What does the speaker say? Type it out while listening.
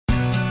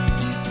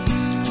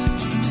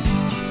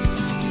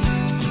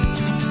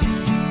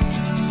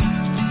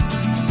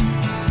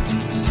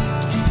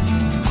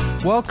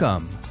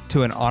Welcome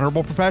to An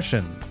Honorable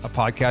Profession, a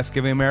podcast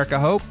giving America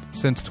hope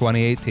since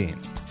 2018.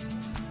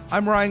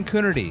 I'm Ryan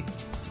Coonerty.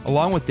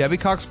 Along with Debbie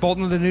Cox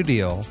Bolton of the New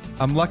Deal,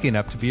 I'm lucky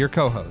enough to be your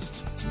co-host.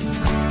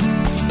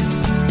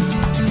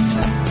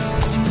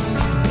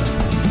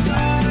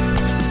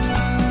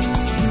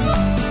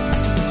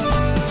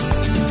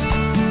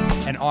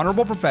 An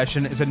Honorable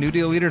Profession is a New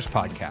Deal Leaders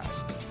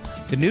podcast.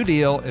 The New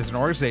Deal is an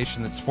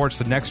organization that supports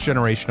the next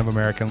generation of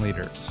American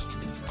leaders.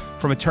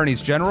 From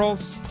attorneys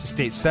generals to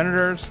state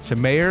senators to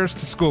mayors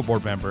to school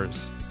board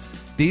members,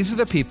 these are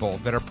the people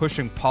that are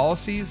pushing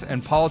policies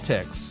and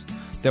politics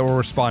that will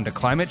respond to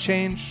climate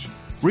change,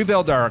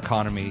 rebuild our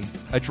economy,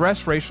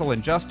 address racial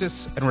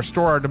injustice, and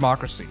restore our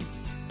democracy.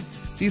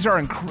 These are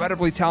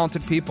incredibly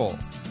talented people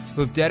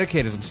who have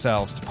dedicated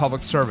themselves to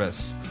public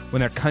service when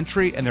their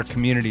country and their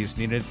communities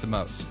needed it the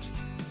most.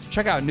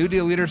 Check out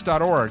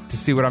newdealleaders.org to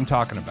see what I'm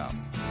talking about.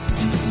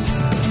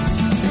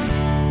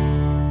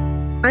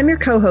 I'm your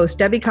co-host,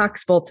 Debbie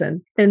Cox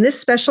Bolton. In this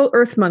special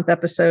Earth Month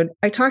episode,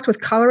 I talked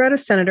with Colorado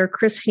Senator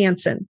Chris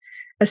Hansen,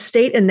 a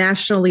state and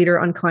national leader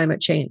on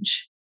climate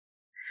change.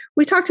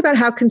 We talked about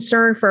how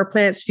concern for our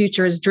planet's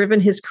future has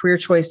driven his career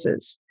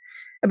choices,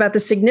 about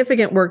the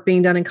significant work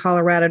being done in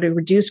Colorado to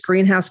reduce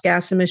greenhouse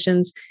gas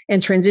emissions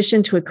and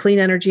transition to a clean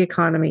energy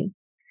economy,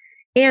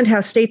 and how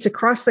states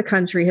across the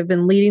country have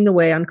been leading the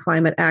way on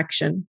climate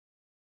action.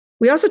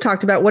 We also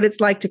talked about what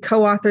it's like to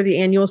co-author the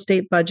annual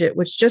state budget,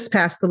 which just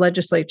passed the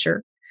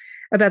legislature,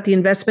 about the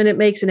investment it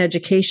makes in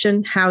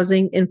education,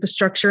 housing,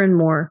 infrastructure, and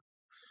more,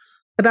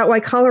 about why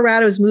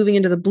Colorado is moving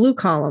into the blue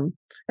column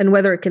and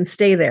whether it can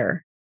stay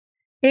there,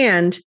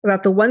 and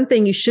about the one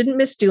thing you shouldn't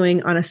miss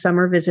doing on a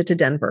summer visit to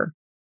Denver.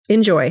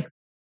 Enjoy.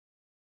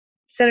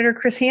 Senator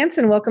Chris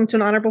Hansen, welcome to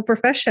An Honorable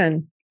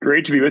Profession.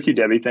 Great to be with you,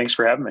 Debbie. Thanks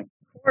for having me.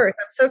 Of course.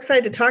 I'm so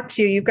excited to talk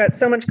to you. You've got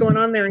so much going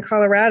on there in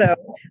Colorado.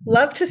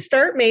 Love to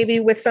start maybe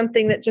with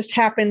something that just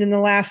happened in the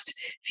last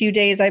few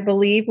days, I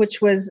believe,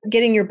 which was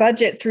getting your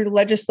budget through the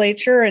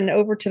legislature and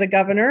over to the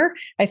governor.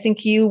 I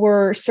think you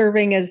were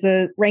serving as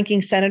the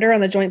ranking senator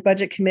on the Joint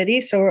Budget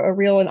Committee, so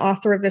an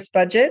author of this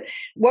budget.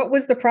 What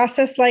was the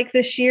process like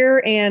this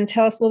year? And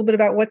tell us a little bit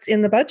about what's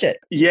in the budget.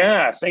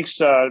 Yeah,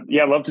 thanks. I'd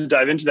love to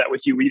dive into that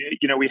with you.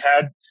 We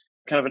had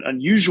kind of an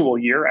unusual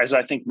year, as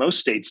I think most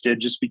states did,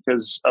 just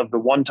because of the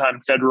one-time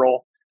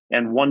federal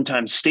and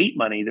one-time state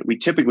money that we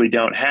typically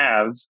don't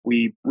have.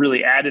 We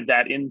really added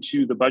that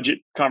into the budget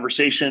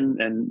conversation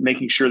and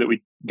making sure that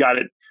we got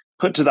it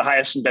put to the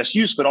highest and best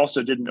use, but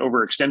also didn't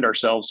overextend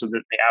ourselves so that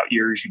in the out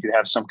years you could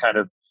have some kind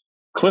of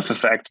cliff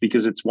effect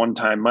because it's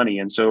one-time money.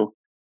 And so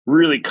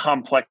really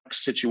complex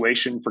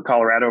situation for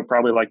Colorado,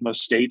 probably like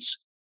most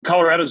states.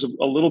 Colorado is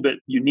a little bit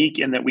unique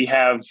in that we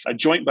have a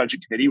joint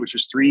budget committee, which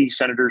is 3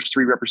 senators,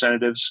 3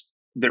 representatives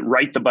that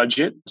write the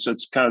budget. So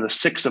it's kind of the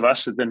 6 of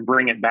us that then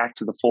bring it back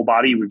to the full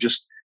body. We've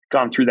just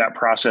gone through that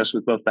process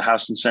with both the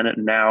House and Senate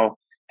and now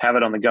have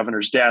it on the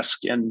governor's desk.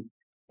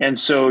 And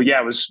so,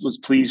 was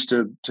pleased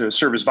to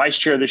serve as vice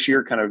chair this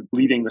year, kind of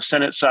leading the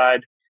Senate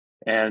side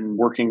and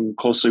working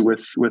closely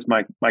with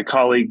my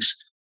colleagues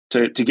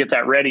to get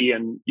that ready.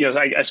 And,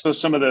 I suppose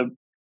some of the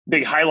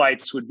big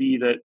highlights would be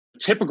that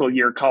typical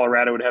year,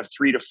 Colorado would have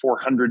 $300 to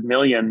 $400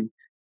 million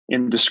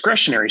in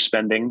discretionary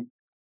spending,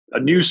 a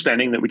new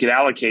spending that we could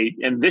allocate.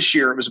 And this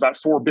year it was about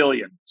 $4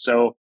 billion.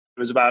 So it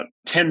was about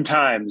 10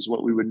 times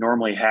what we would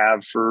normally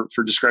have for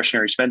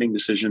discretionary spending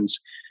decisions.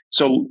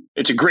 So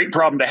it's a great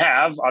problem to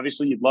have.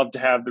 Obviously, you'd love to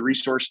have the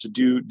resource to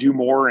do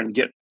more and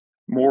get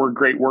more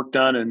great work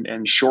done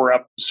and shore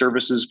up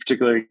services,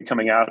 particularly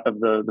coming out of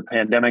the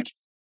pandemic.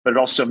 But it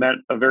also meant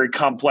a very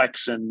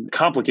complex and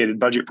complicated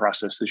budget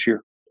process this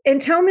year. And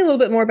tell me a little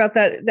bit more about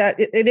that.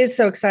 It is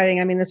so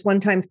exciting. I mean, this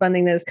one-time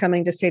funding that is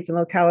coming to states and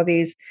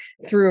localities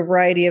through a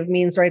variety of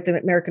means, right? The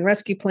American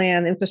Rescue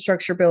Plan,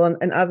 infrastructure bill,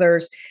 and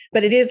others.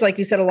 But it is, like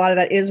you said, a lot of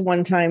that is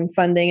one-time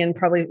funding and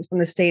probably from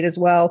the state as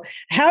well.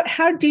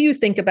 How do you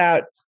think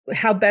about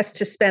how best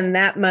to spend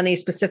that money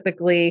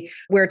specifically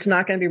where it's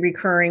not going to be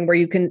recurring, where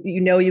you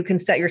can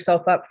set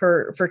yourself up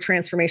for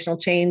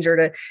transformational change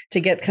or to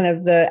get kind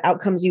of the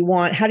outcomes you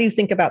want? How do you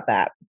think about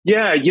that?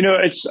 Yeah,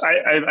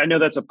 I know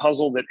that's a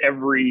puzzle that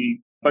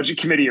every budget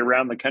committee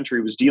around the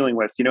country was dealing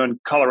with. In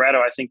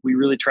Colorado, I think we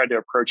really tried to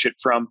approach it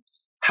from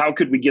how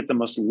could we get the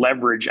most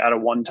leverage out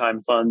of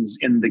one-time funds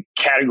in the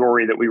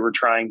category that we were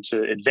trying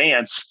to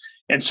advance.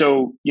 And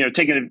so,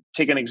 take an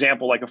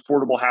example like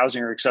affordable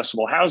housing or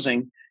accessible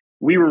housing.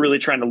 We were really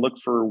trying to look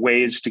for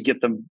ways to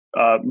get the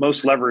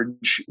most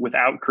leverage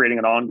without creating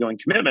an ongoing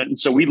commitment. And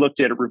so we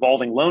looked at a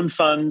revolving loan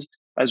fund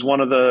as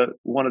one of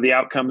the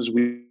outcomes.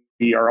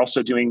 We are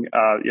also doing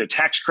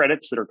tax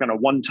credits that are kind of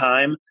one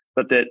time,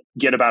 but that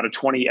get about a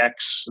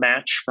 20x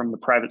match from the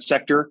private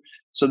sector.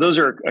 So those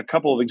are a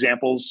couple of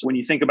examples. When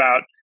you think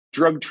about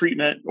drug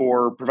treatment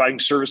or providing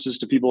services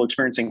to people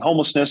experiencing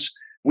homelessness,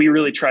 we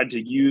really tried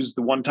to use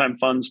the one-time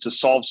funds to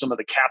solve some of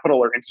the capital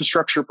or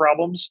infrastructure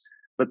problems,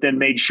 but then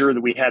made sure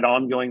that we had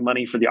ongoing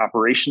money for the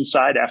operations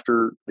side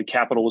after the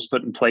capital was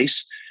put in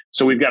place.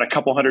 So we've got a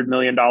couple $100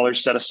 million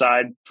set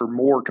aside for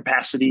more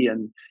capacity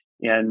and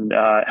and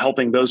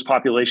helping those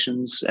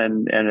populations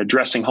and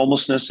addressing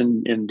homelessness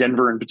in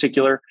Denver in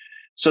particular.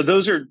 So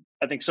those are,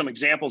 I think, some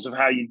examples of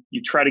how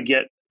you try to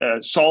get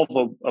solve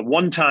a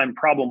one-time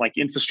problem like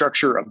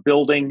infrastructure, a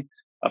building,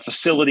 a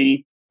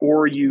facility,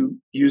 or you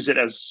use it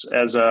as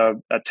a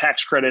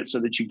tax credit so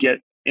that you get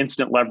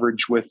instant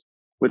leverage with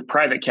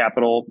private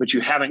capital, but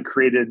you haven't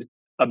created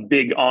a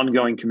big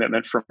ongoing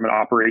commitment from an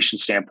operation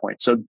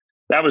standpoint. So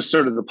that was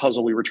sort of the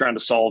puzzle we were trying to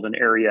solve in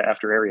area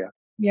after area.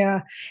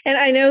 Yeah. And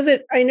I know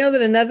that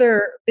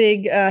another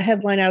big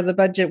headline out of the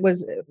budget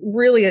was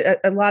really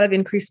a lot of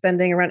increased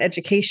spending around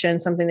education,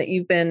 something that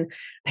you've been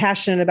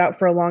passionate about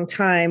for a long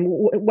time.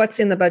 What's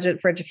in the budget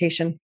for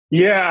education?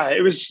 Yeah,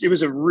 it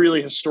was a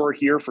really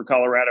historic year for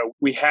Colorado.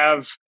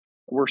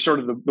 We're sort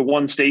of the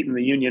one state in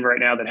the union right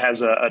now that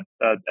has a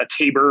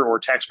TABOR, or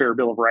Taxpayer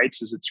Bill of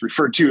Rights, as it's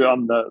referred to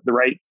on the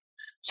right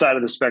side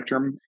of the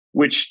spectrum,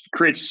 which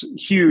creates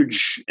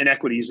huge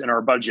inequities in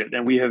our budget.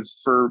 And we have,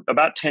 for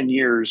about 10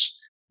 years,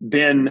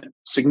 been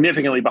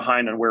significantly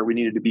behind on where we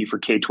needed to be for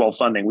K-12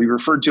 funding. We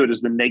referred to it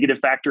as the negative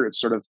factor. It's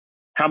sort of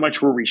how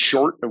much were we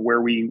short of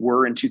where we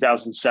were in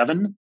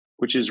 2007,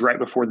 which is right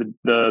before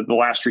the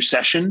last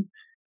recession.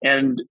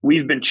 And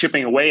we've been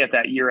chipping away at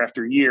that year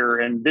after year.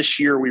 And this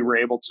year we were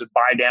able to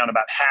buy down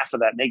about half of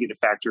that negative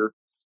factor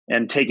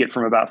and take it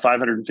from about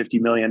 $550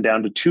 million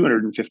down to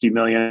 $250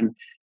 million,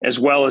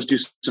 as well as do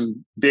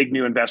some big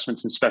new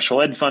investments in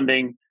special ed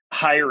funding,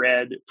 higher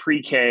ed,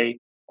 pre-K,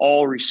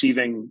 all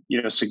receiving,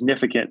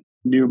 significant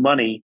new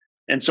money.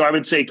 And so I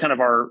would say kind of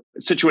our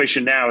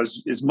situation now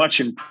is much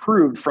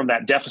improved from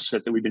that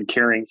deficit that we've been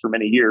carrying for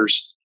many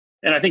years.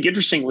 And I think,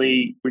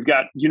 interestingly, we've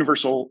got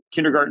universal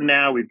kindergarten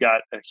now. We've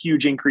got a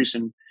huge increase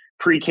in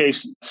pre-K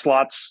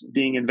slots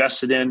being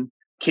invested in.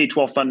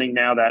 K-12 funding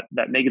now,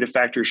 that negative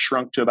factor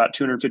shrunk to about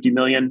 $250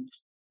 million.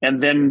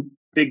 And then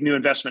big new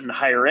investment in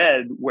higher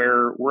ed,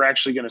 where we're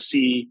actually going to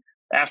see,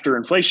 after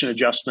inflation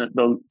adjustment,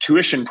 the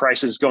tuition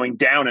prices going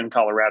down in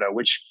Colorado,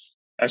 which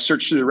I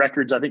searched through the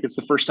records. I think it's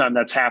the first time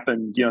that's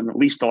happened, in at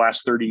least the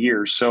last 30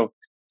 years. So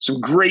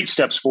some great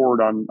steps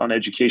forward on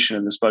education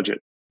in this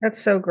budget. That's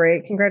so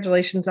great.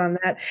 Congratulations on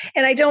that.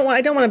 And I don't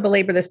want to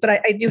belabor this, but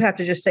I do have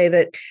to just say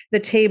that the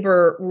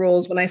TABOR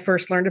rules, when I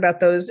first learned about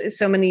those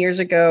so many years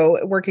ago,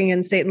 working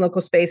in state and local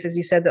space, as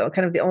you said,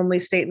 kind of the only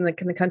state in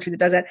the country that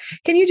does that.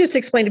 Can you just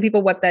explain to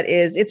people what that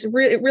is? It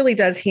really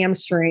does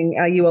hamstring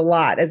you a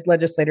lot as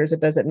legislators. It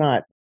does it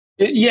not?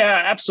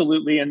 Yeah,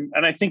 absolutely. And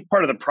I think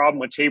part of the problem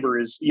with TABOR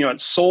is,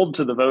 it's sold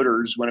to the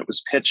voters when it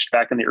was pitched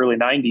back in the early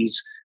 90s.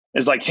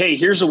 Is like, hey,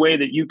 here's a way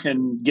that you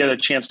can get a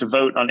chance to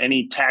vote on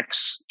any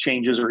tax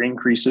changes or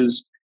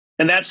increases.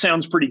 And that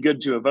sounds pretty good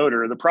to a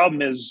voter. The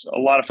problem is a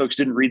lot of folks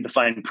didn't read the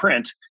fine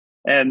print.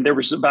 And there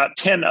was about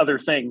 10 other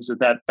things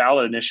that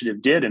ballot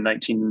initiative did in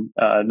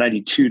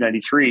 1992,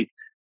 93.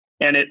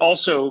 And it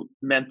also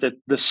meant that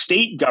the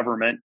state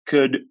government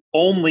could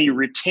only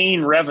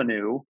retain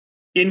revenue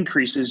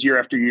increases year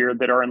after year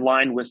that are in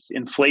line with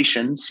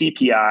inflation,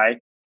 CPI,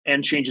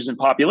 and changes in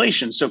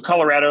population. So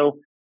Colorado,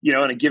 in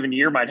a given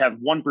year might have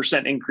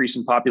 1% increase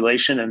in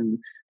population, and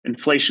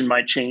inflation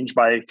might change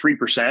by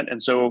 3%.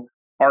 And so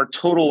our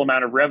total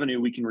amount of revenue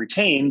we can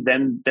retain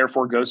then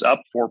therefore goes up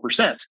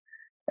 4%.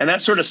 And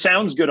that sort of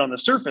sounds good on the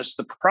surface.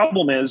 The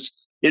problem is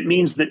it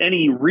means that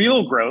any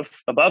real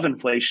growth above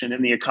inflation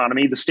in the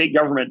economy, the state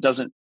government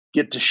doesn't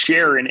get to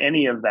share in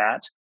any of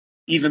that,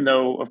 even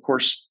though, of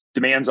course,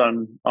 demands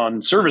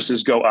on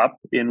services go up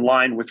in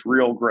line with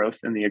real growth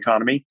in the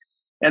economy.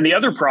 And the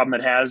other problem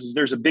it has is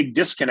there's a big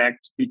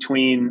disconnect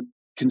between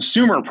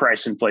consumer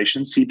price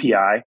inflation,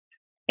 CPI,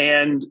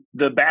 and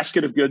the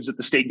basket of goods that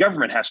the state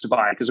government has to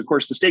buy. Because, of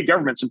course, the state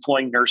government's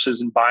employing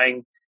nurses and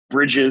buying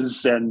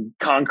bridges and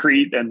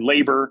concrete and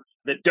labor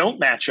that don't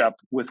match up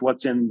with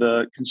what's in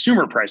the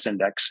consumer price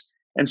index.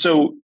 And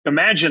so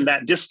imagine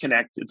that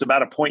disconnect. It's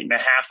about 1.5 points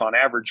on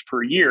average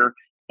per year.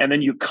 And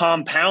then you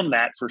compound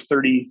that for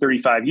 30,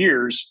 35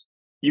 years,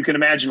 you can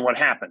imagine what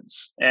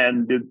happens.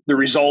 And the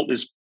result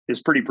is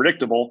pretty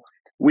predictable.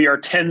 We are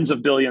tens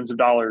of billions of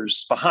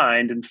dollars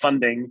behind in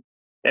funding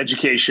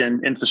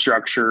education,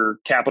 infrastructure,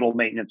 capital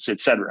maintenance, et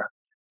cetera.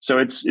 So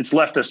it's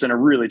left us in a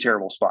really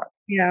terrible spot.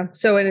 Yeah.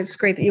 So, and it's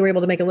great that you were able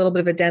to make a little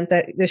bit of a dent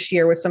this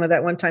year with some of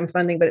that one-time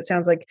funding, but it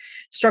sounds like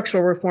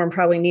structural reform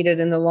probably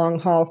needed in the long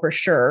haul for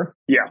sure.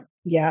 Yeah.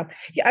 Yeah.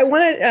 I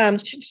want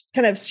to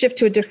kind of shift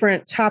to a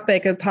different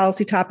topic, a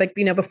policy topic.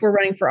 Before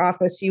running for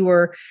office, you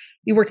worked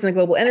in the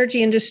global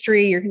energy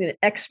industry. You're an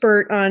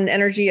expert on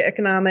energy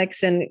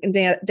economics and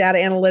data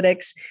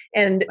analytics.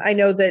 And I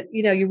know that,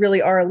 you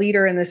really are a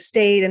leader in the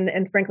state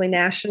and frankly,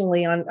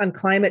 nationally on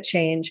climate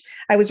change.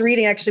 I was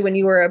reading actually when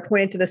you were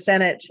appointed to the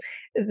Senate,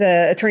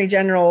 the Attorney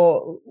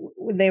General,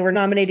 when they were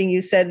nominating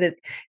you, said that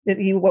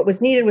what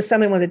was needed was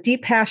someone with a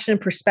deep passion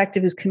and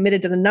perspective who's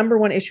committed to the number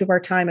one issue of our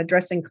time,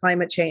 addressing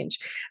climate change.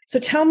 So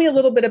tell me a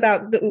little bit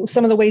about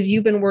some of the ways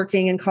you've been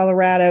working in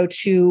Colorado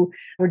to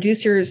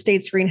reduce your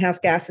state's greenhouse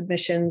gas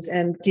emissions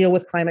and deal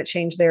with climate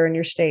change there in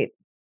your state.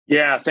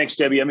 Yeah, thanks,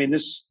 Debbie. I mean,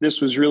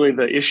 this was really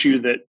the issue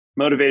that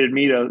motivated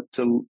me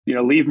to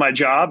leave my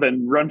job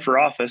and run for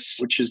office,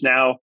 which is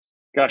now,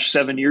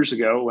 7 years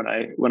ago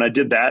when I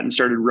did that and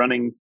started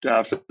running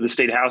for the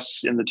state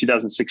house in the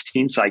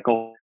 2016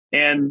 cycle.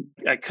 And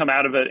I come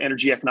out of an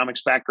energy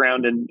economics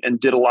background and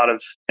did a lot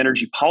of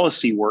energy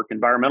policy work,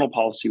 environmental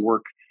policy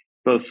work,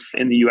 both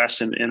in the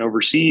US and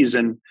overseas.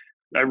 And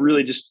I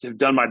really just have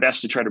done my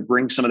best to try to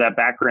bring some of that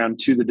background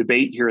to the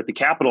debate here at the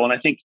Capitol. And I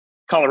think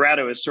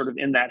Colorado is sort of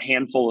in that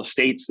handful of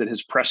states that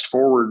has pressed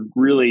forward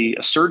really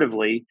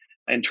assertively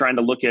and trying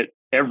to look at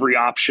every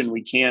option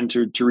we can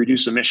to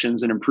reduce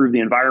emissions and improve the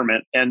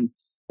environment. And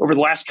over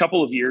the last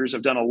couple of years,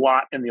 I've done a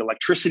lot in the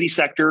electricity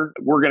sector.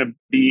 We're going to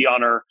be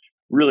on our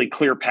really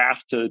clear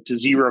path to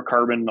zero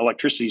carbon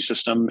electricity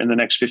system in the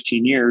next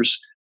 15 years.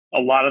 A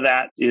lot of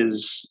that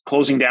is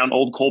closing down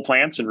old coal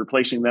plants and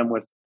replacing them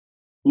with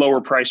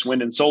lower price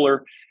wind and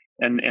solar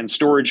and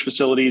storage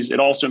facilities. It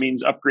also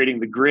means upgrading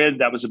the grid.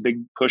 That was a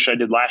big push I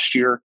did last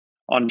year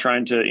on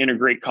trying to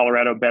integrate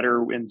Colorado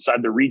better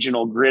inside the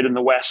regional grid in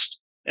the West.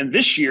 And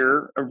this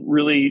year, I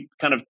really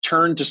kind of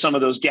turned to some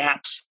of those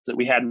gaps that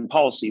we had in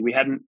policy. We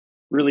hadn't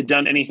really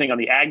done anything on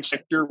the ag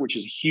sector, which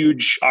is a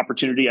huge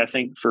opportunity, I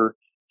think, for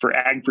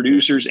ag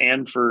producers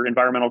and for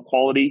environmental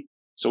quality.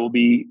 So we'll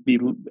be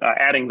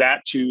adding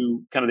that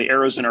to kind of the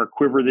arrows in our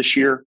quiver this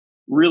year.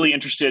 Really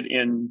interested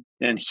in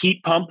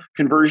heat pump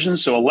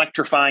conversions, so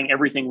electrifying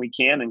everything we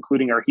can,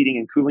 including our heating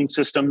and cooling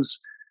systems,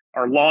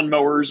 our lawn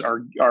mowers,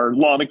 our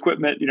lawn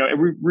equipment.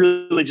 We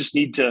really just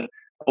need to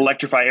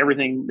electrify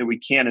everything that we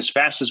can as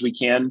fast as we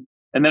can.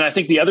 And then I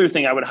think the other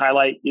thing I would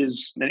highlight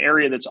is an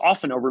area that's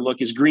often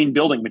overlooked is green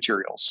building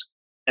materials.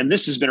 And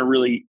this has been a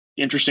really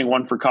interesting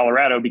one for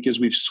Colorado because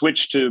we've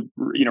switched to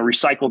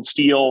recycled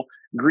steel,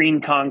 green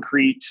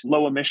concrete,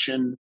 low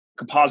emission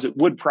composite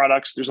wood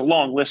products. There's a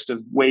long list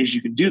of ways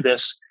you can do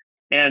this.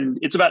 And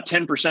it's about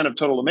 10% of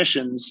total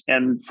emissions.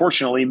 And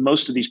fortunately,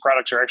 most of these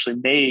products are actually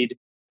made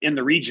in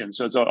the region.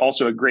 So it's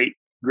also a great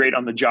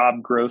on the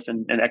job growth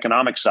and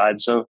economic side.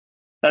 So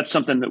that's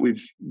something that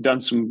we've done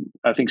some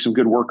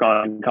good work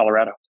on in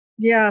Colorado.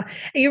 Yeah,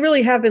 you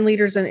really have been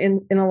leaders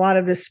in a lot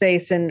of this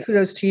space, and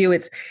kudos to you.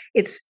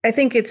 I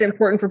think it's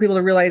important for people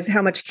to realize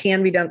how much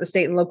can be done at the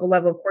state and local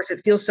level. Of course, it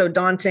feels so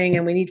daunting,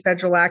 and we need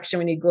federal action,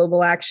 we need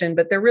global action,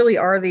 but there really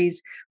are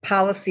these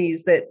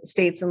policies that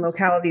states and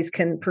localities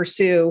can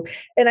pursue.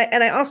 And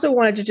I also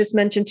wanted to just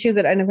mention too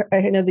that I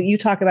know that you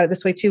talk about it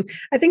this way too.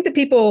 I think that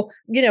people,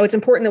 it's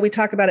important that we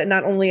talk about it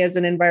not only as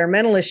an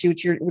environmental issue,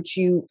 which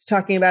you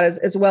talking about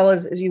as well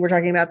as you were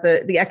talking about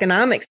the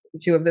economics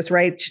issue of this,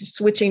 right?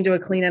 Switching to a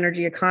clean energy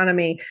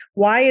economy.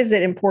 Why is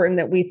it important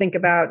that we think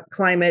about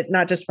climate,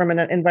 not just from an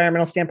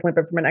environmental standpoint,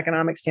 but from an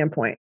economic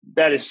standpoint?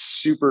 That is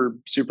super,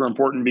 super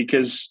important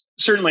because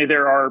certainly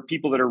there are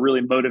people that are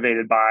really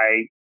motivated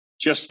by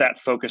just that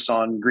focus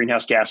on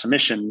greenhouse gas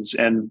emissions.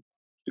 And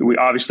we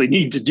obviously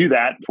need to do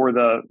that before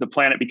the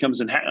planet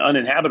becomes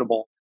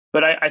uninhabitable.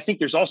 But I think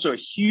there's also a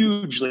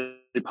hugely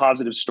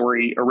positive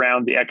story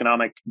around the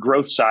economic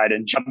growth side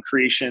and job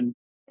creation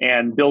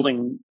and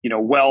building,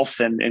 wealth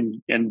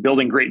and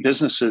building great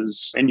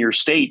businesses in your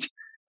state.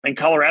 And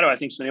Colorado, I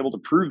think, has been able to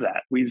prove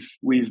that.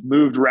 We've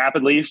moved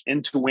rapidly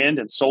into wind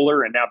and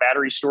solar and now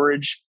battery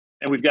storage.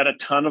 And we've got a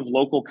ton of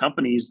local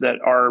companies that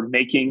are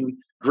making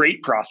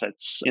great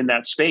profits in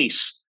that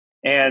space.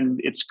 And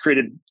it's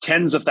created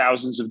tens of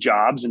thousands of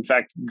jobs. In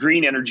fact,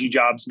 green energy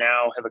jobs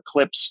now have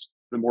eclipsed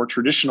the more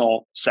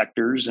traditional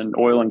sectors and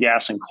oil and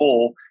gas and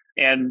coal.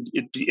 And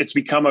it's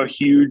become a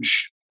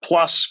huge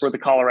plus for the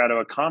Colorado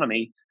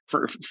economy.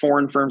 For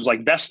foreign firms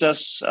like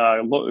Vestas,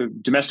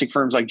 domestic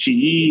firms like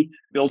GE,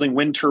 building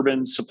wind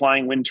turbines,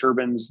 supplying wind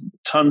turbines,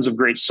 tons of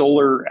great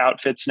solar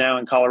outfits now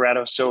in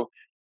Colorado. So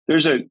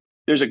there's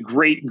a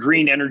great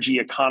green energy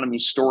economy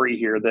story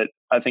here that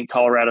I think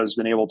Colorado has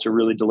been able to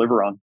really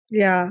deliver on.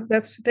 Yeah,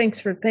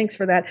 thanks for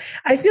that.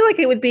 I feel like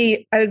I would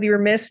be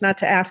remiss not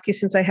to ask you,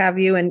 since I have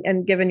you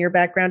and given your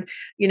background,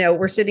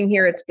 we're sitting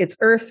here, it's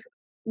Earth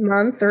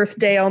Month, Earth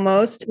Day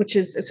almost,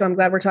 so I'm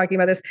glad we're talking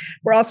about this.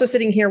 We're also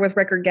sitting here with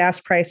record gas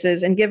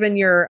prices, and given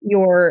your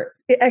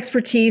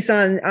expertise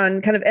on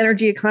kind of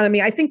energy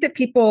economy, I think that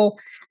people,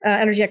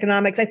 energy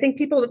economics, I think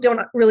people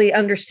don't really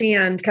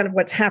understand kind of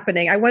what's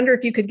happening. I wonder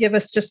if you could give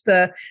us just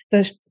the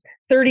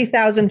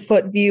 30,000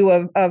 foot view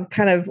of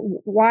kind of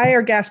why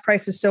are gas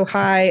prices so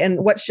high and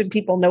what should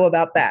people know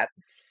about that?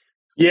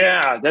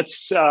 Yeah,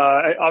 that's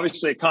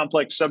obviously a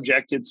complex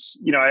subject.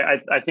 It's,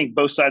 I think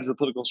both sides of the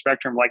political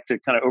spectrum like to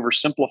kind of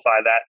oversimplify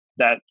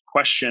that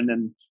question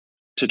and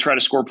to try to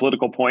score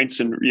political points.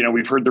 And,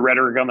 we've heard the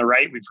rhetoric on the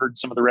right. We've heard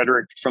some of the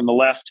rhetoric from the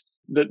left.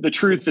 The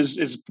truth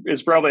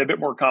is probably a bit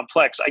more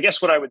complex. I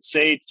guess what I would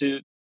say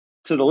to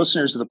the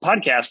listeners of the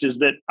podcast is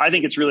that I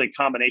think it's really a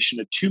combination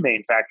of two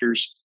main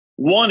factors.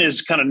 One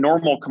is kind of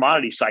normal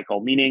commodity cycle,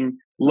 meaning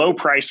low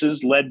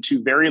prices led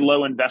to very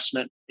low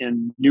investment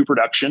in new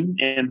production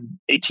in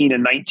 18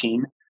 and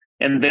 19.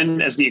 And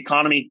then as the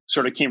economy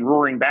sort of came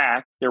roaring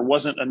back, there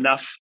wasn't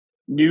enough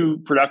new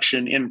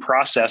production in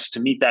process to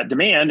meet that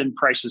demand and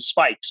prices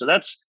spiked. So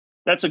that's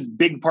a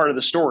big part of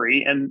the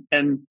story.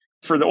 And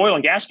For the oil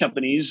and gas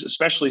companies,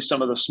 especially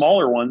some of the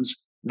smaller ones,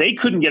 they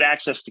couldn't get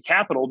access to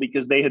capital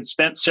because they had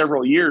spent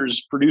several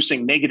years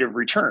producing negative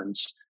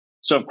returns.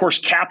 So, of course,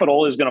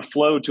 capital is going to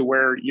flow to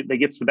where they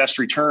gets the best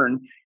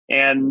return,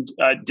 and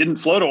didn't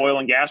flow to oil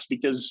and gas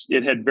because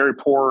it had very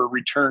poor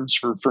returns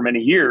for many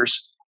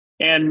years.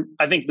 And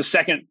I think the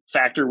second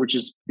factor, which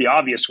is the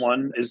obvious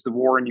one, is the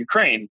war in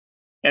Ukraine.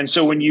 And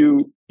so when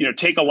you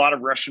take a lot of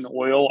Russian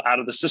oil out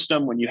of the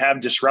system, when you have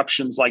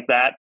disruptions like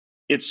that,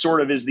 it sort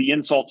of is the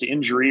insult to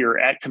injury or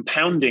at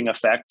compounding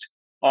effect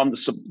on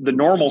the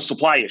normal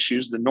supply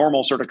issues, the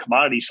normal sort of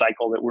commodity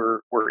cycle that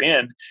we're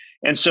in.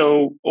 And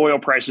so oil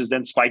prices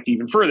then spiked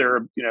even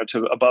further,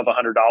 to above $100,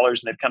 and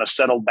they've kind of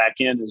settled back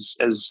in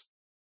as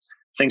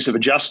things have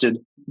adjusted.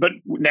 But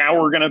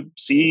now we're going to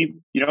see,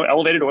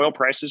 elevated oil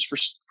prices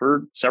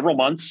for several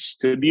months,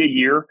 could be a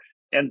year,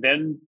 and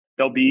then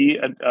there'll be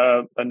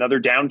another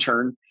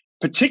downturn,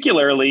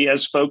 particularly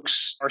as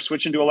folks are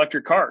switching to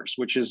electric cars,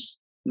 which is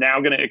now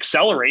going to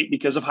accelerate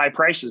because of high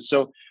prices.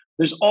 So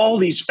there's all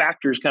these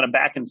factors kind of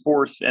back and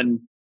forth, and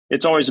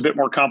it's always a bit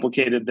more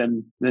complicated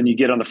than you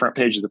get on the front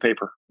page of the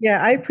paper.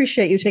 Yeah, I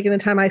appreciate you taking the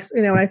time. I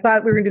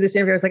thought we were going to do this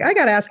interview. I was like, I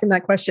got to ask him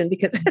that question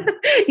because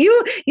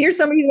you're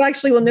somebody who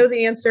actually will know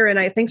the answer.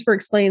 And thanks for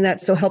explaining that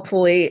so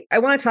helpfully. I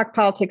want to talk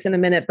politics in a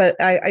minute,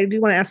 but I do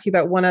want to ask you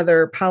about one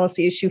other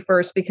policy issue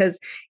first, because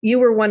you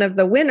were one of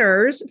the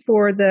winners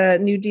for the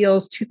New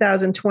Deal's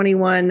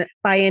 2021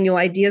 Biannual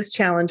Ideas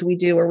Challenge we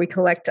do, where we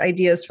collect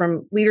ideas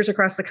from leaders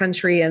across the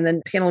country, and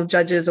then a panel of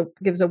judges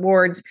gives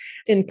awards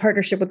in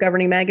partnership with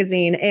Governing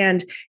Magazine.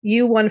 And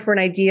you won for an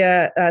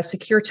idea,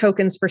 secure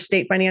tokens for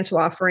state financial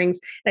offerings.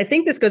 And I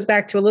think this goes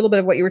back to a little bit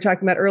of what you were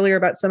talking about earlier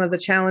about some of the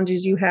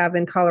challenges you have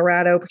in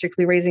Colorado,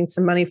 particularly raising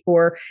some money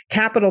for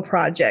capital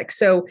projects.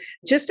 So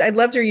I'd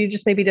love for you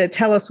just maybe to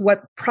tell us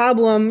what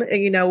problem,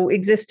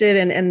 existed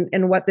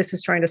and what this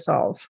is trying to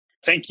solve.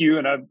 Thank you.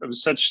 And I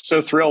was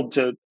so thrilled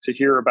to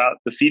hear about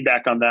the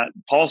feedback on that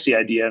policy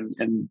idea,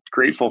 and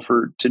grateful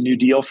to New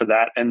Deal for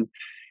that. And,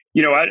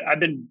 I've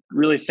been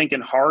really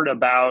thinking hard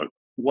about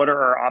what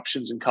are our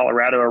options in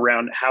Colorado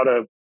around how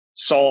to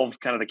solve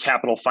kind of the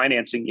capital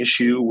financing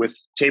issue with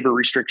Tabor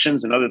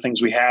restrictions and other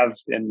things we have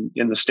in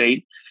the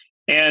state.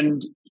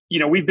 And,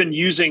 we've been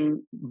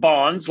using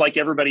bonds like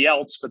everybody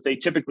else, but they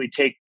typically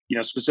take,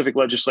 specific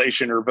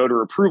legislation or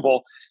voter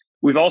approval.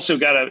 We've also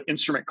got an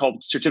instrument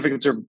called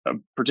certificates of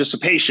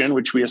participation,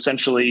 which we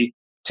essentially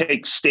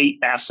take state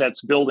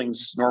assets,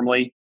 buildings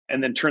normally,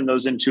 and then turn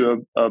those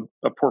into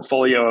a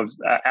portfolio of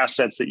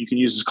assets that you can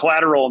use as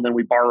collateral, and then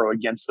we borrow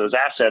against those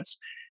assets.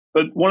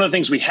 But one of the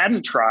things we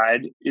hadn't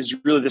tried is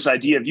really this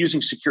idea of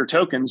using secure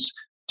tokens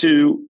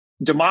to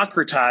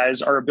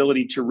democratize our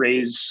ability to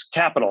raise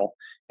capital.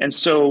 And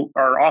so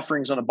our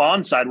offerings on the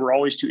bond side were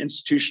always to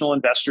institutional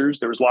investors.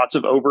 There was lots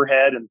of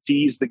overhead and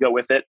fees that go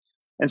with it.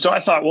 And so I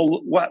thought,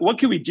 well, what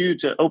can we do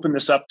to open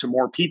this up to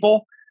more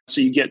people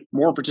so you get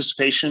more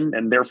participation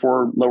and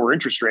therefore lower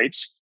interest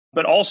rates,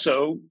 but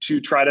also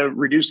to try to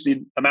reduce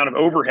the amount of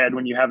overhead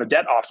when you have a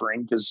debt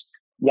offering, because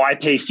why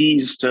pay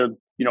fees to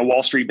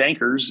Wall Street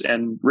bankers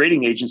and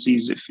rating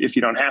agencies if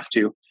you don't have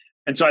to?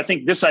 And so I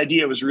think this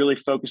idea was really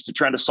focused to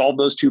trying to solve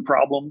those two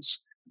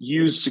problems,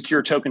 use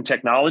secure token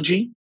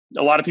technology.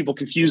 A lot of people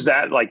confuse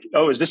that like,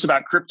 oh, is this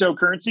about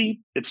cryptocurrency?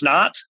 It's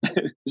not.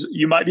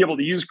 You might be able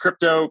to use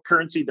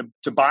cryptocurrency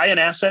to buy an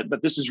asset,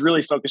 but this is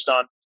really focused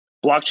on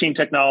blockchain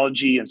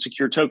technology and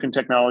secure token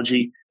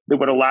technology that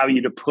would allow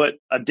you to put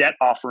a debt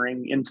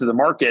offering into the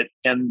market,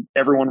 and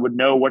everyone would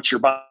know what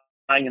you're buying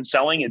and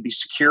selling. It'd be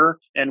secure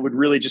and would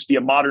really just be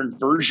a modern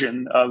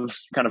version of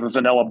kind of a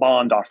vanilla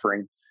bond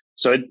offering.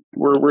 So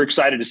we're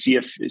excited to see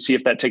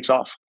if that takes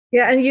off.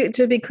 Yeah, and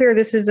to be clear,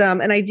 this is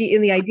an idea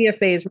in the idea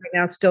phase right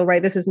now still,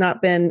 right? This has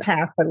not been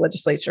passed by the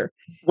legislature.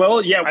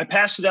 Well, yeah, I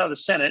passed it out of the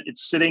Senate.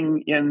 It's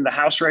sitting in the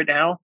House right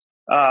now,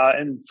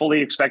 and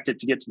fully expect it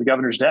to get to the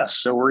governor's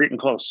desk. So we're getting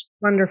close.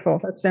 Wonderful.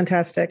 That's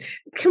fantastic.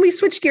 Can we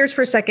switch gears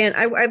for a second?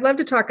 I'd love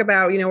to talk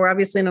about, we're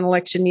obviously in an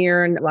election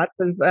year and lots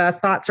of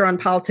thoughts are on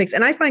politics.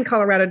 And I find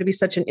Colorado to be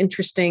such an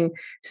interesting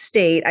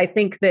state. I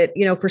think that,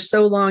 for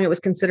so long it was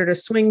considered a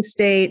swing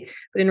state,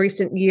 but in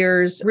recent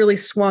years really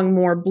swung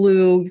more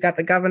blue. You've got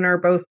the governor,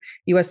 both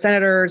U.S.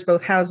 senators,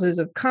 both houses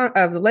of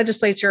the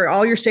legislature,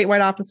 all your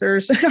statewide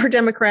officers are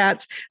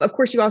Democrats. Of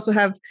course, you also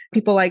have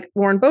people like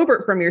Lauren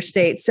Boebert from your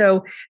state.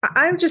 So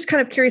I'm just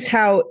kind of curious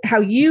how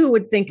you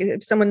would think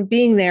of someone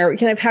being there,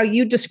 kind of how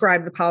you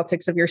describe the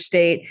politics of your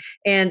state,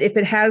 and if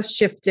it has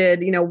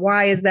shifted,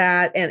 why is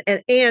that?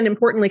 And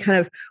importantly, kind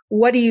of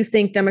what do you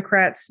think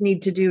Democrats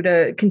need to do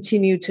to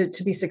continue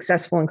to be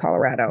successful in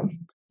Colorado?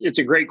 It's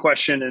a great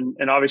question.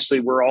 And obviously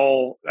we're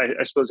all,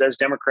 I suppose, as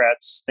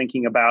Democrats,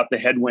 thinking about the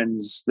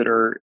headwinds that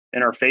are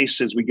in our face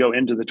as we go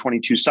into the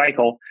 22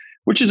 cycle,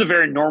 which is a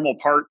very normal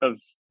part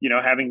of,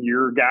 having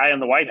your guy in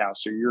the White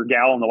House or your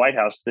gal in the White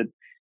House, that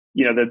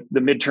the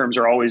midterms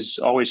are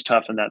always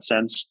tough in that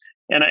sense.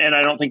 And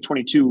I don't think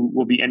 22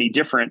 will be any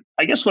different.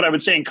 I guess what I would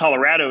say in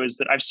Colorado is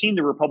that I've seen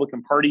the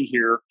Republican Party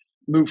here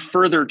move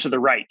further to the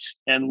right.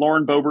 And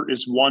Lauren Boebert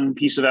is one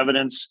piece of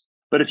evidence.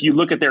 But if you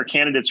look at their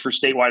candidates for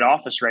statewide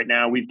office right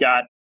now, we've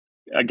got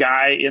a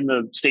guy in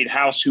the state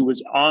house who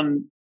was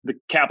on the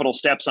Capitol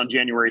steps on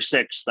January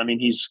 6th. I mean,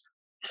 he's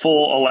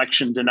full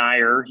election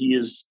denier. He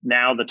is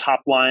now the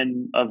top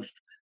line of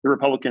the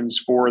Republicans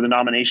for the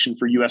nomination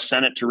for U.S.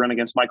 Senate to run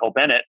against Michael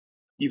Bennet.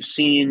 You've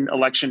seen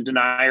election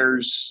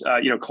deniers,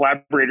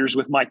 collaborators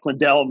with Mike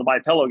Lindell and the My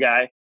Pillow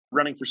guy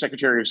running for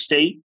Secretary of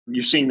State.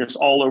 You're seeing this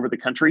all over the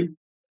country.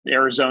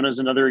 Arizona is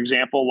another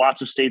example.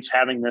 Lots of states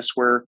having this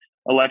where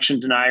election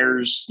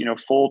deniers,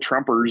 full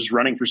Trumpers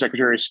running for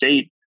Secretary of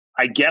State,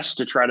 I guess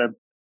to try to,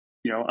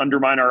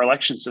 undermine our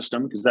election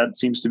system, because that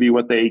seems to be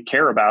what they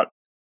care about.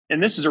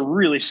 And this is a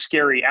really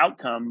scary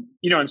outcome.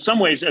 In some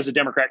ways, as a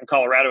Democrat in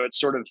Colorado, it's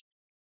sort of,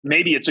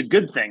 maybe it's a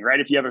good thing, right?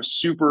 If you have a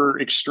super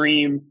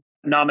extreme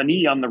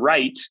nominee on the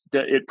right,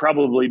 it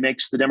probably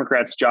makes the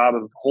Democrats' job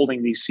of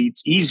holding these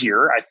seats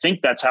easier. I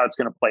think that's how it's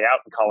going to play out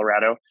in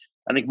Colorado.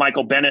 I think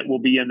Michael Bennet will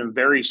be in a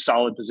very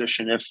solid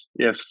position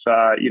if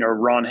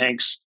Ron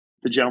Hanks,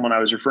 the gentleman I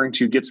was referring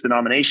to, gets the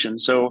nomination.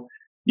 So,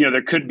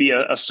 there could be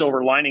a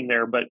silver lining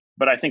there, but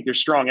I think there's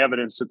strong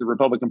evidence that the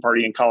Republican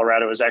Party in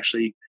Colorado has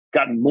actually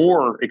gotten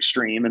more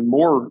extreme and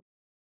more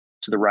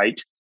to the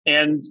right.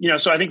 And,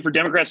 so I think for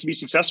Democrats to be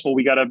successful,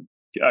 we got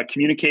to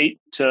communicate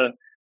to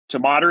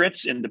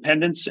moderates,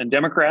 independents, and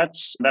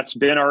Democrats. That's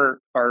been our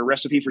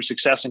recipe for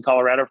success in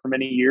Colorado for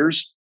many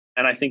years.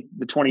 And I think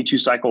the 22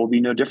 cycle will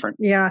be no different.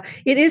 Yeah,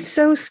 it is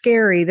so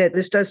scary that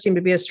this does seem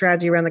to be a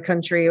strategy around the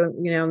country.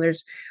 And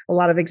there's a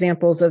lot of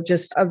examples of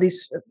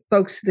these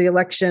folks, the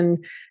election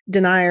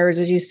deniers,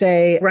 as you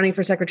say, running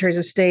for secretaries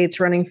of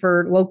states, running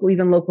for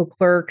local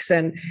clerks.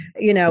 And,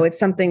 it's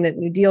something that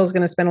New Deal is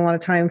going to spend a lot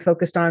of time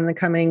focused on in the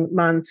coming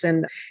months.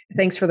 And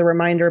thanks for the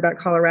reminder about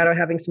Colorado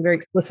having some very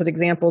explicit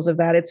examples of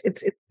that.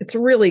 It's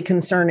really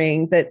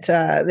concerning that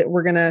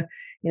we're going to,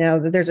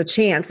 that there's a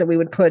chance that we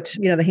would put,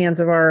 the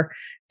hands of our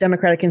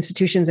democratic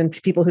institutions and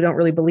people who don't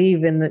really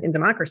believe in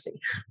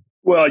democracy.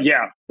 Well,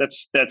 yeah,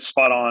 that's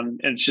spot on.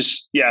 And it's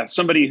just,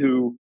 somebody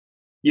who,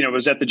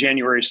 was at the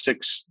January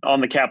 6th on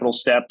the Capitol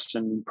steps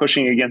and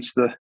pushing against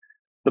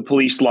the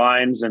police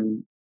lines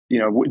and,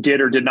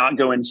 did or did not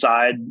go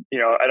inside.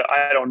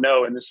 I don't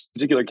know in this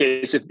particular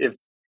case if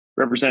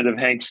Representative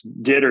Hanks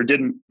did or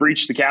didn't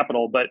breach the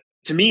Capitol, but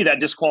to me,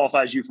 that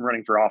disqualifies you from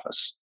running for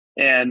office.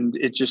 And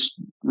it just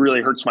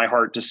really hurts my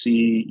heart to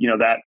see,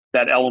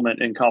 that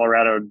element in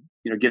Colorado,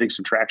 getting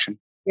some traction.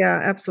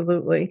 Yeah,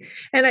 absolutely.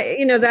 And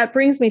that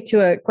brings me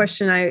to a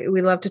question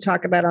we love to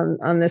talk about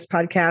on this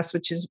podcast,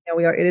 which is,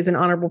 it is an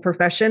honorable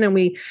profession, and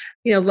we,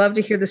 love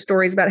to hear the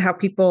stories about how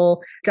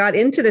people got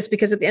into this,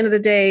 because at the end of the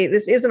day,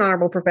 this is an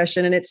honorable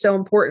profession, and it's so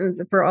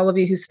important for all of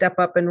you who step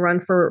up and run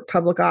for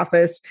public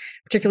office,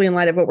 particularly in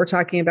light of what we're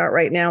talking about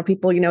right now.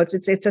 People,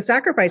 it's a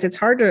sacrifice. It's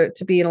hard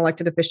to be an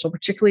elected official,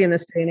 particularly in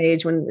this day and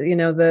age when,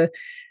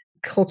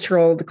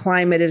 the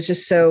climate is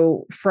just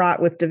so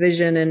fraught with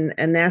division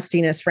and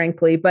nastiness,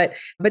 frankly. But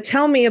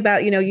tell me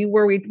about,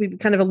 we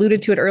kind of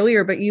alluded to it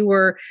earlier, but you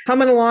were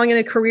humming along in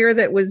a career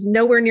that was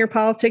nowhere near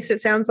politics,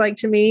 it sounds like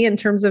to me, in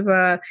terms of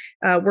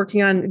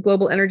working on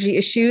global energy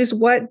issues.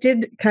 What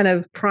did kind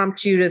of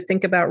prompt you to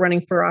think about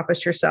running for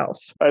office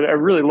yourself? I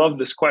really love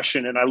this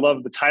question, and I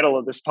love the title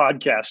of this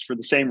podcast for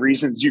the same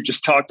reasons you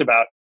just talked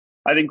about.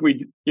 I think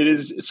it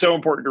is so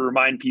important to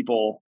remind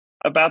people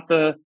about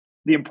the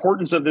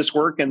importance of this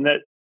work, and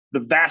that the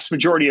vast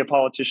majority of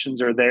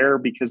politicians are there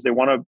because they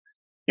want to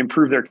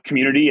improve their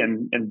community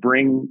and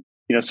bring,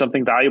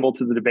 something valuable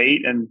to the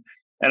debate. And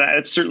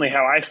that's certainly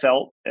how I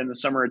felt in the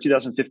summer of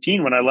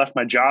 2015 when I left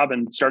my job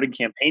and started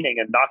campaigning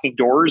and knocking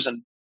doors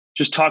and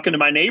just talking to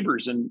my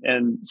neighbors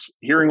and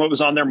hearing what was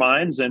on their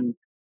minds and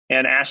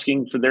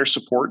asking for their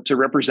support to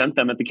represent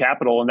them at the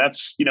Capitol. And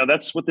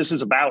that's what this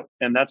is about.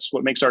 And that's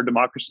what makes our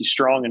democracy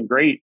strong and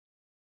great.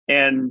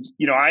 And,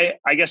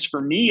 I guess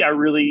for me, I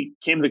really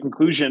came to the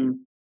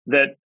conclusion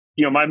that,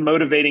 my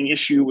motivating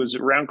issue was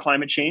around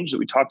climate change that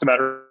we talked about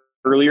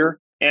earlier.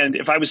 And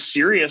if I was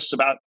serious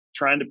about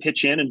trying to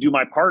pitch in and do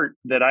my part,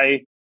 that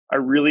I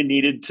really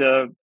needed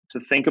to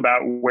think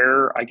about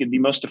where I could be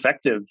most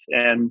effective.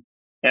 And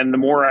the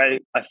more I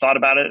thought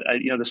about it,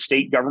 the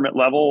state government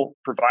level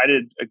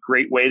provided a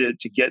great way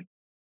to get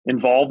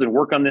involved and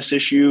work on this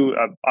issue.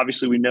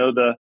 Obviously, we know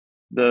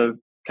the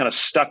kind of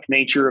stuck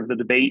nature of the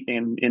debate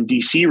in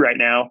DC right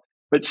now,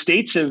 but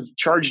states have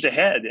charged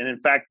ahead. And in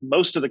fact,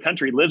 most of the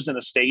country lives in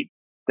a state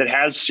that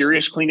has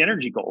serious clean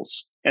energy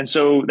goals. And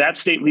so that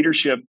state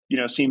leadership,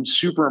 seemed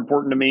super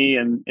important to me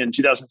in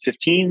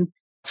 2015,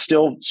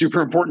 still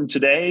super important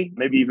today,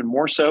 maybe even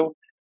more so.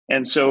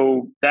 And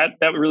so that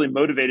really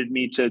motivated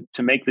me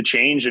to make the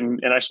change. And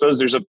I suppose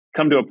there's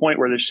come to a point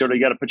where there's sort of,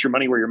 you got to put your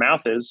money where your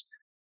mouth is.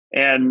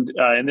 And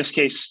in this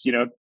case,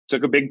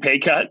 took a big pay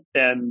cut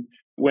and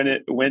when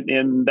it went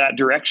in that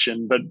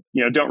direction, but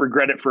don't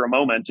regret it for a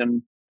moment,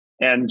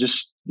 and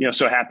just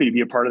so happy to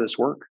be a part of this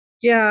work.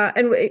 Yeah.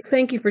 And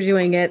thank you for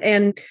doing it.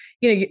 And,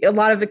 a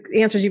lot of the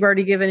answers you've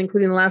already given,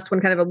 including the last one,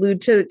 kind of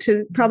allude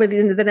to probably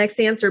the next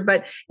answer.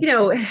 But,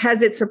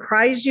 has it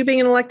surprised you being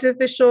an elected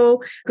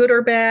official, good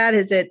or bad?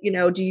 Is it,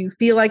 do you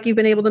feel like you've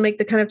been able to make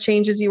the kind of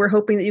changes you were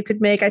hoping that you could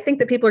make? I think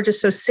that people are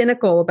just so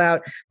cynical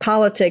about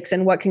politics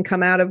and what can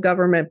come out of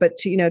government. But,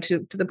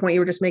 to the point you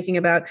were just making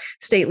about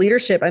state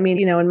leadership, I mean,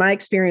 in my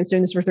experience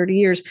doing this for 30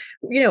 years,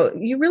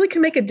 you really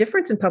can make a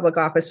difference in public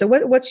office. So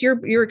what's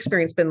your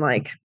experience been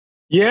like?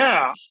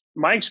 Yeah,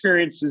 my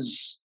experience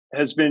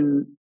has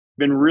been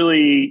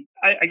really,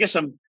 I guess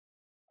I'm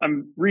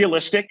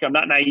realistic. I'm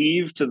not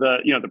naive to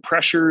the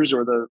pressures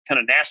or the kind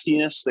of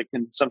nastiness that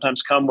can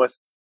sometimes come with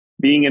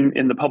being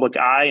in the public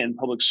eye and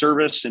public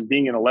service and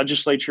being in a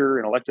legislature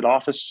and elected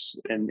office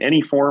in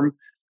any form.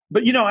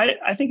 But,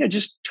 I think I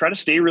just try to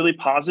stay really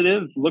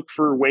positive, look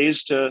for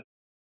ways to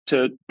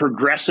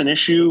progress an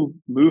issue,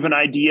 move an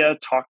idea,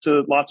 talk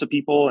to lots of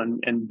people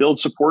and build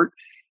support.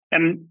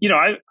 And,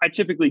 I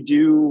typically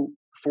do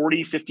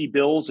 40, 50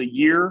 bills a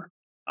year.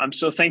 I'm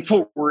so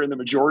thankful we're in the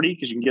majority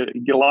because you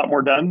can get a lot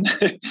more done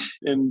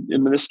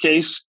in this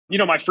case.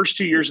 My first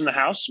 2 years in the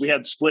House, we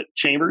had split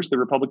chambers. The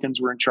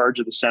Republicans were in charge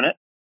of the Senate.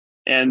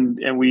 And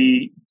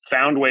we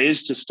found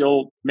ways to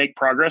still make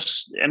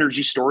progress.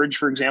 Energy storage,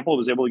 for example,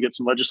 was able to get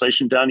some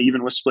legislation done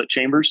even with split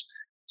chambers.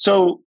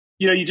 So,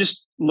 you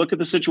just look at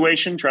the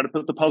situation, try to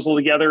put the puzzle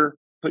together,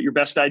 put your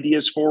best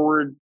ideas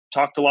forward,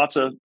 talk to lots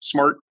of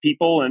smart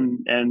people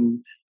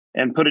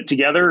and put it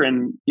together.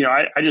 And,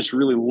 I just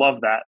really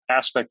love that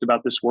aspect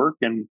about this work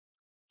and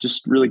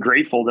just really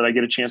grateful that I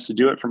get a chance to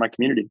do it for my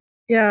community.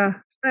 Yeah.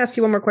 I'll ask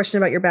you one more question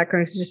about your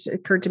background. It just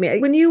occurred to me.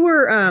 When you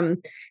were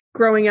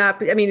growing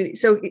up, I mean,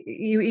 so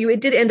you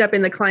did end up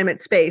in the climate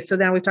space. So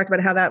now we've talked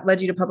about how that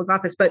led you to public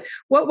office, but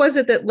what was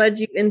it that led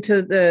you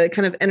into the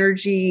kind of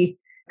energy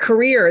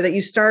career that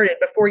you started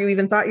before you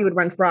even thought you would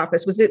run for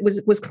office?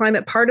 Was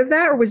climate part of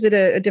that, or was it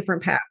a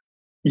different path?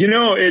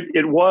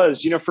 It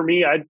was, for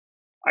me,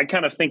 I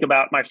kind of think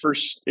about my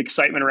first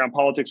excitement around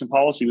politics and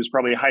policy was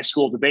probably a high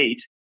school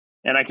debate.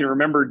 And I can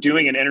remember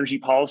doing an energy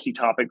policy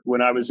topic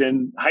when I was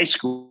in high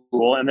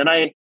school. And then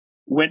I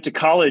went to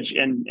college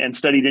and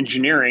studied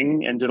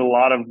engineering and did a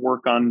lot of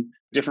work on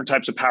different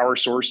types of power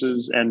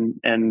sources and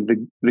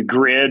the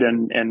grid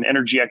and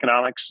energy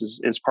economics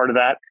is part of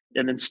that.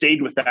 And then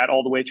stayed with that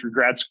all the way through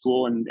grad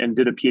school and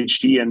did a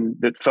PhD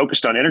that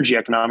focused on energy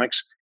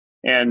economics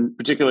and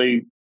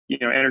particularly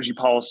energy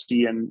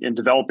policy in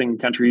developing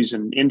countries,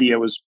 and India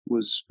was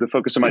the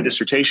focus of my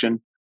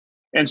dissertation.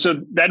 And so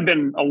that had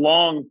been a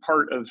long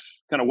part of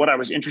kind of what I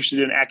was interested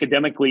in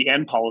academically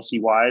and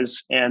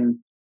policy-wise, and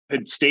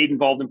had stayed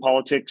involved in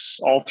politics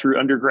all through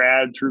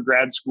undergrad, through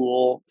grad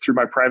school, through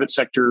my private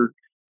sector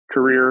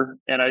career.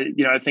 And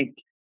I think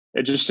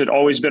it just had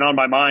always been on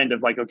my mind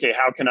of like, okay,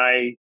 how can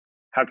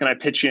I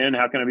pitch in?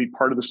 How can I be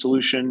part of the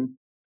solution?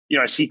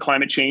 I see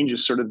climate change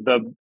as sort of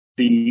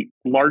the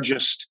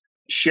largest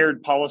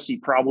shared policy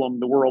problem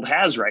the world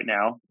has right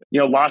now.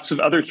 Lots of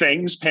other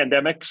things,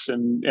 pandemics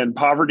and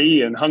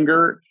poverty and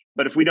hunger.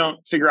 But if we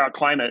don't figure out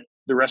climate,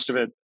 the rest of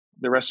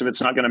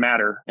it's not going to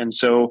matter. And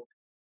so,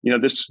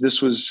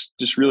 this was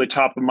just really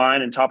top of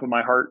mind and top of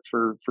my heart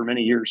for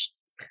many years.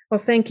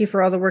 Well, thank you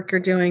for all the work you're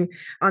doing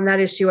on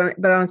that issue,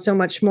 but on so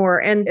much more.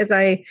 And as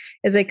I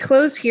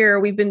close here,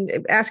 we've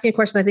been asking a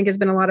question I think has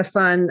been a lot of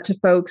fun to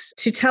folks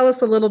to tell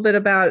us a little bit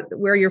about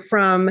where you're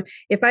from.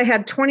 If I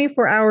had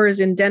 24 hours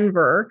in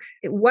Denver,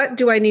 what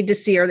do I need to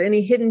see? Are there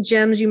any hidden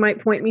gems you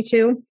might point me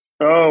to?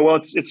 Oh, well,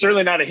 it's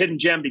certainly not a hidden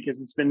gem because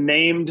it's been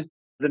named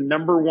the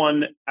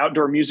 #1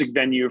 outdoor music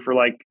venue for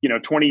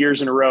 20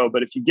 years in a row.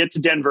 But if you get to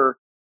Denver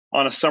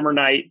on a summer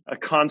night, a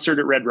concert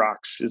at Red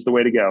Rocks is the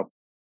way to go.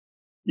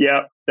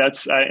 Yeah,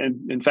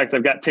 in fact,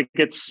 I've got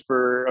tickets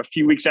for a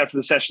few weeks after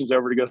the session's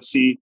over to go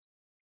see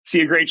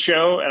a great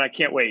show, and I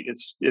can't wait.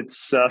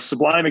 It's a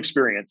sublime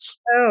experience.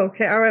 Oh,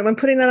 okay. All right. I'm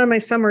putting that on my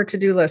summer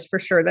to-do list for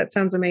sure. That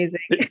sounds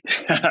amazing.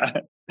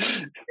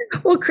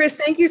 Well, Chris,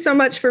 thank you so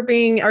much for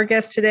being our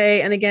guest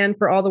today. And again,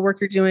 for all the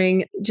work you're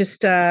doing,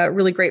 just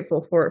really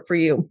grateful for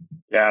you.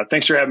 Yeah.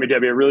 Thanks for having me,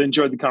 Debbie. I really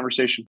enjoyed the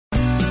conversation.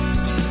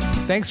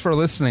 Thanks for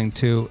listening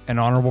to An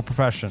Honorable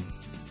Profession.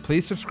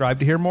 Please subscribe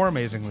to hear more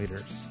amazing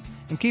leaders.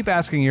 And keep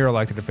asking your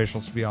elected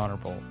officials to be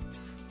honorable.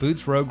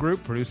 Boots Road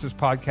Group produces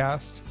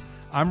podcast.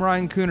 I'm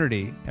Ryan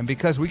Coonerty, and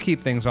because we keep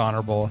things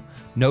honorable,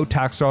 no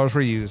tax dollars were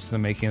used in the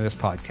making of this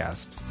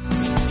podcast.